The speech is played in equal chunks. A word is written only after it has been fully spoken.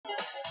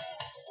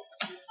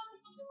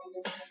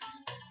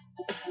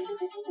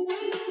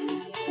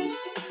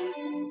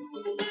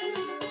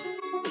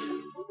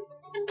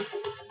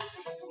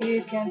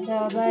You can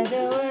tell by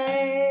the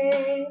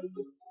way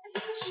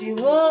she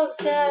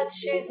walks that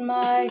she's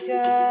my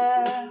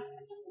girl.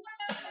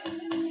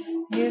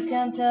 You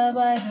can tell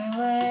by the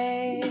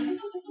way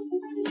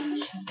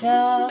she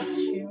talks,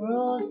 she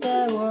rules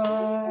the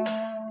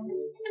world.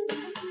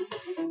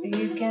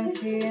 You can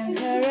see in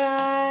her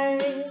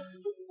eyes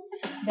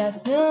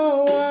that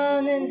no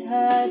one in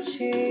her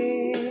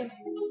cheek.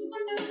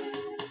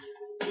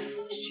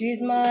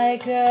 She's my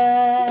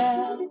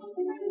girl,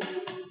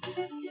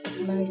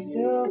 my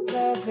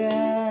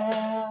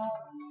Supergirl.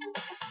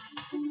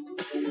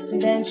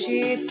 Then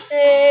she'd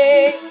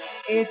say,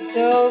 it's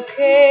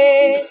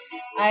okay,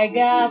 I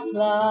got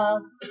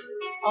lost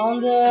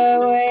on the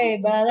way,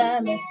 but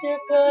I'm a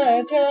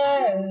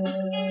Supergirl,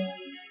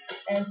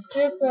 and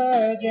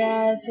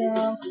Supergirls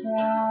don't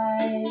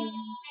cry.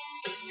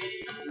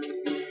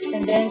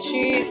 And then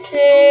she'd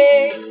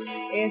say,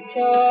 it's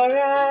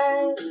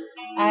alright,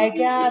 I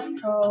got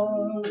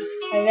cold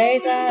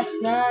late last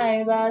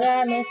night, but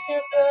I'm a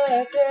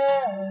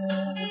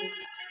Supergirl,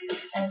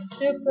 and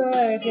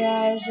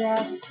Supergirls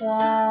just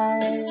fly.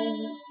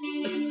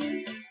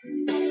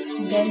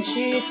 Then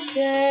she'd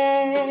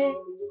say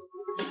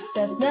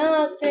that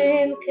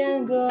nothing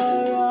can go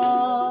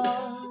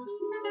wrong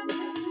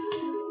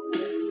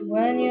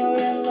when you're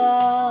in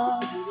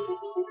love.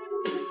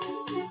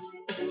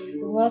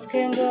 What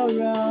can go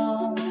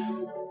wrong?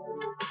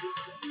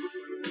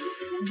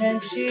 Then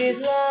she'd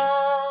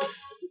laugh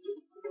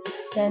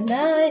the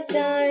night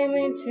time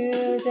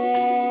into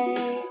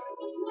day,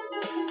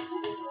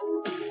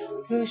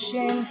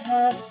 pushing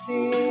her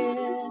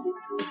fears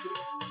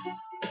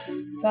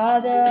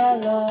farther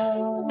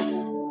along.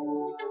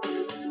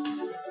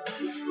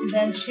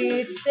 Then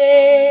she'd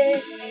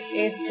say,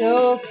 it's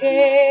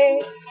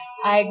okay,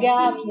 I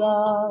got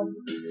lost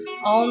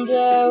on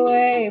the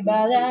way,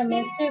 but I'm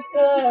a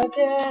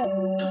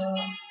Supergirl,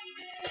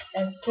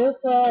 and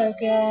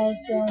Supergirls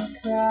don't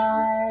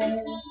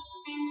cry.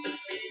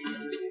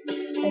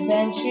 And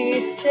then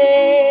she'd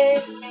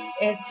say,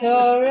 it's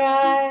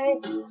alright,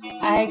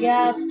 I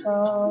got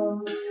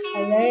cold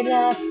late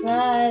last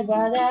night,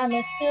 but I'm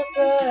a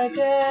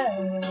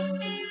Supergirl,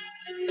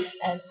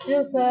 and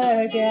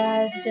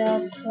Supergirls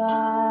just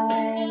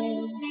fly.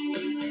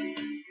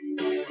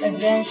 And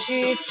then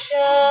she'd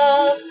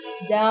shut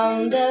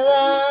down the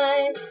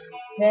line,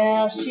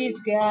 now she's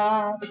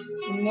got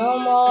no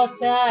more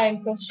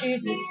time, 'cause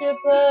she's a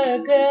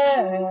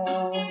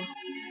Supergirl,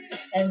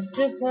 and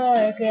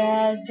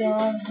Supergirls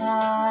don't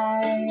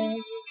hide.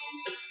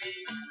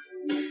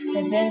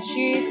 And then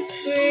she'd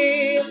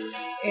scream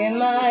in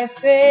my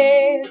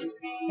face,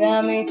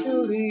 tell me to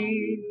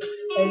leave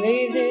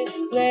this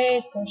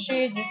place, 'cause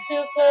she's a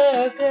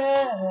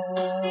Supergirl,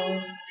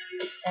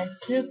 and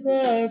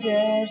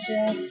Supergirls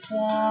just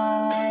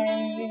fly.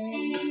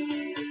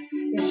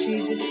 Yeah,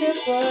 she's a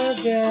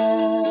Supergirl,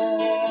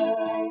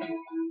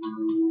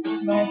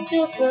 my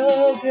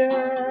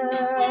Supergirl.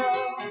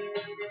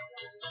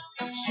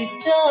 She's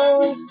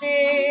sowing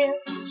seeds,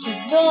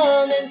 she's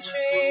born in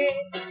trees.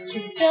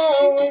 She's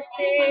sowing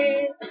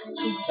seeds,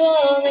 she's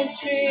born in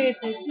trees.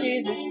 And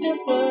she's a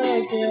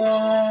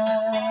Supergirl,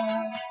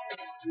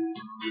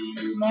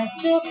 my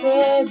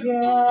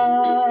Supergirl,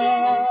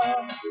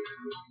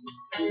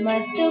 my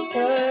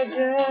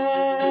Supergirl,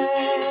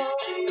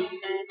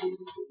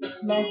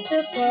 my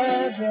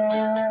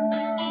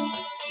Supergirl.